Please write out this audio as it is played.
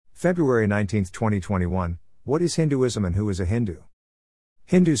February 19, 2021. What is Hinduism and who is a Hindu?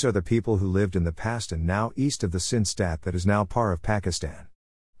 Hindus are the people who lived in the past and now east of the Sindh state that is now part of Pakistan.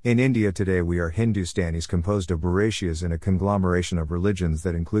 In India today we are Hindustanis, composed of Bharatias in a conglomeration of religions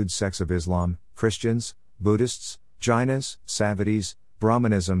that include sects of Islam, Christians, Buddhists, Jainas, Savatis,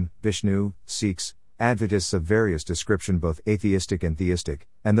 Brahmanism, Vishnu, Sikhs, Advaitists of various description, both atheistic and theistic,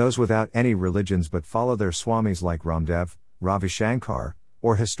 and those without any religions but follow their swamis like Ramdev, Ravi Shankar,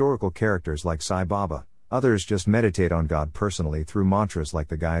 or historical characters like Sai Baba. Others just meditate on God personally through mantras like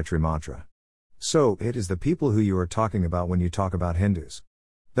the Gayatri Mantra. So, it is the people who you are talking about when you talk about Hindus.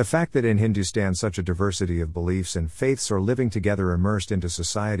 The fact that in Hindustan such a diversity of beliefs and faiths are living together immersed into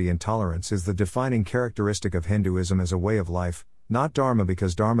society and tolerance is the defining characteristic of Hinduism as a way of life, not Dharma,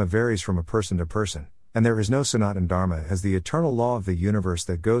 because Dharma varies from a person to person, and there is no Sanatan Dharma as the eternal law of the universe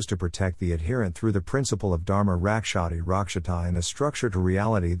that goes to protect the adherent through the principle of Dharma Rakshati Rakshata and a structure to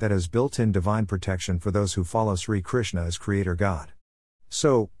reality that has built-in divine protection for those who follow Sri Krishna as Creator God.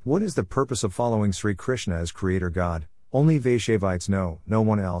 So, what is the purpose of following Sri Krishna as Creator God? Only Vaishnavites know, no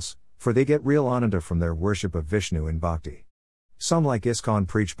one else, for they get real ananda from their worship of Vishnu in bhakti. Some like ISKCON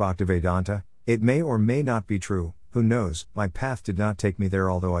preach Bhaktivedanta. It may or may not be true, who knows. My path did not take me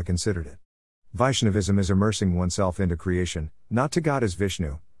there, although I considered it. Vaishnavism is immersing oneself into creation, not to God as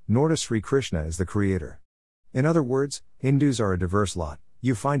Vishnu, nor to Sri Krishna as the Creator. In other words, Hindus are a diverse lot.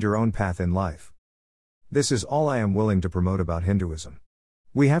 You find your own path in life. This is all I am willing to promote about Hinduism.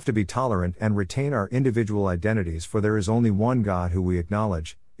 We have to be tolerant and retain our individual identities, for there is only one God who we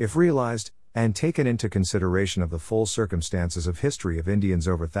acknowledge, if realized, and taken into consideration of the full circumstances of history of Indians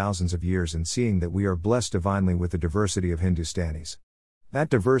over thousands of years, and seeing that we are blessed divinely with the diversity of Hindustanis. That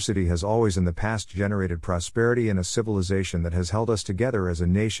diversity has always in the past generated prosperity and a civilization that has held us together as a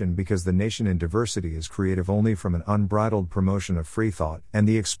nation, because the nation in diversity is creative only from an unbridled promotion of free thought and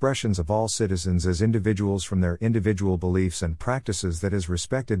the expressions of all citizens as individuals from their individual beliefs and practices that is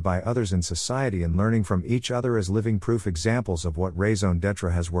respected by others in society, and learning from each other as living proof examples of what raison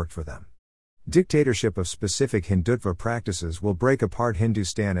d'etre has worked for them. Dictatorship of specific Hindutva practices will break apart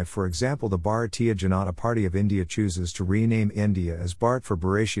Hindustan if, for example, the Bharatiya Janata Party of India chooses to rename India as Bharat for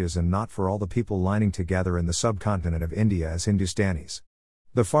Bharatias and not for all the people lining together in the subcontinent of India as Hindustanis.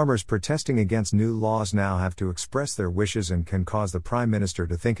 The farmers protesting against new laws now have to express their wishes and can cause the Prime Minister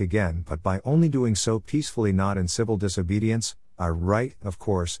to think again, but by only doing so peacefully, not in civil disobedience. I write, of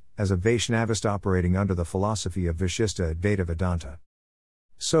course, as a Vaishnavist operating under the philosophy of Vishishta Advaita Vedanta.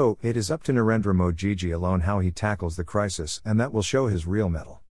 So, it is up to Narendra Modi ji alone how he tackles the crisis, and that will show his real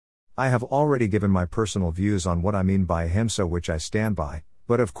mettle. I have already given my personal views on what I mean by ahimsa, which I stand by,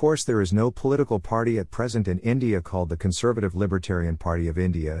 but of course there is no political party at present in India called the Conservative Libertarian Party of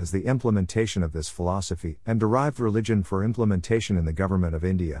India as the implementation of this philosophy and derived religion for implementation in the government of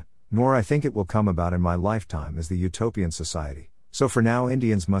India, nor I think it will come about in my lifetime as the utopian society. So for now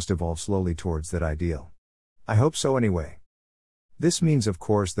Indians must evolve slowly towards that ideal. I hope so anyway. This means, of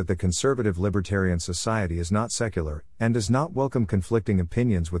course, that the conservative libertarian society is not secular, and does not welcome conflicting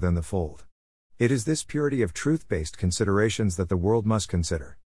opinions within the fold. It is this purity of truth-based considerations that the world must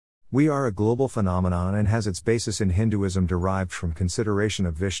consider. We are a global phenomenon and has its basis in Hinduism, derived from consideration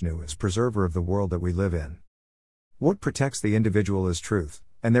of Vishnu as preserver of the world that we live in. What protects the individual is truth,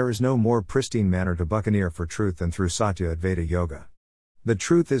 and there is no more pristine manner to buccaneer for truth than through Satya Advaita Yoga. The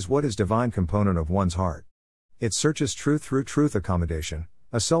truth is what is divine component of one's heart. It searches truth through truth accommodation,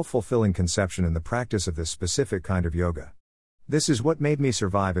 a self-fulfilling conception in the practice of this specific kind of yoga. This is what made me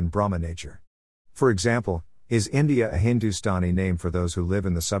survive in Brahma nature. For example, is India a Hindustani name for those who live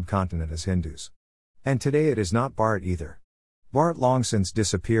in the subcontinent as Hindus? And today it is not Bharat either. Bharat long since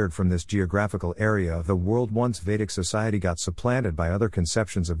disappeared from this geographical area of the world once Vedic society got supplanted by other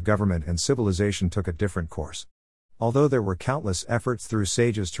conceptions of government and civilization took a different course. Although there were countless efforts through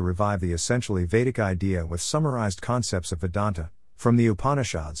sages to revive the essentially Vedic idea with summarized concepts of Vedanta, from the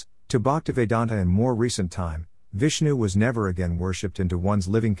Upanishads, to Bhaktivedanta in more recent time, Vishnu was never again worshipped into one's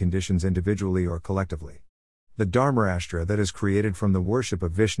living conditions individually or collectively. The Dharmarashtra that is created from the worship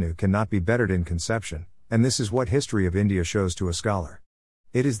of Vishnu cannot be bettered in conception, and this is what history of India shows to a scholar.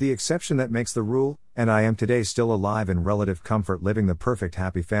 It is the exception that makes the rule, and I am today still alive in relative comfort, living the perfect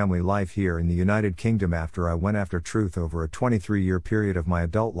happy family life here in the United Kingdom after I went after truth over a 23-year period of my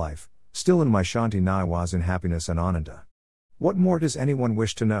adult life, still in my Shanti Niwas in happiness and Ananda. What more does anyone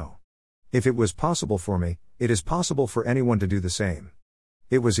wish to know? If it was possible for me, it is possible for anyone to do the same.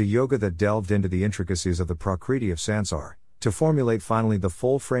 It was a yoga that delved into the intricacies of the Prakriti of Sansar, to formulate finally the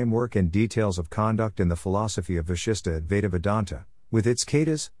full framework and details of conduct in the philosophy of Vishishta Advaita Vedanta, with its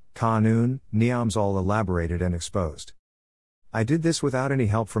katas, kanun, niyams all elaborated and exposed. I did this without any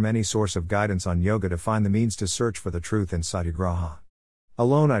help from any source of guidance on yoga to find the means to search for the truth in Satyagraha.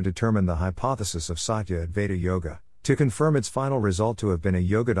 Alone I determined the hypothesis of Satya Advaita Yoga, to confirm its final result to have been a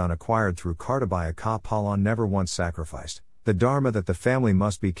yogadhan acquired through Kartabhaya Ka Palan never once sacrificed, the dharma that the family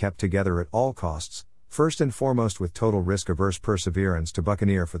must be kept together at all costs, first and foremost with total risk-averse perseverance to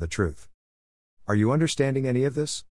buccaneer for the truth. Are you understanding any of this?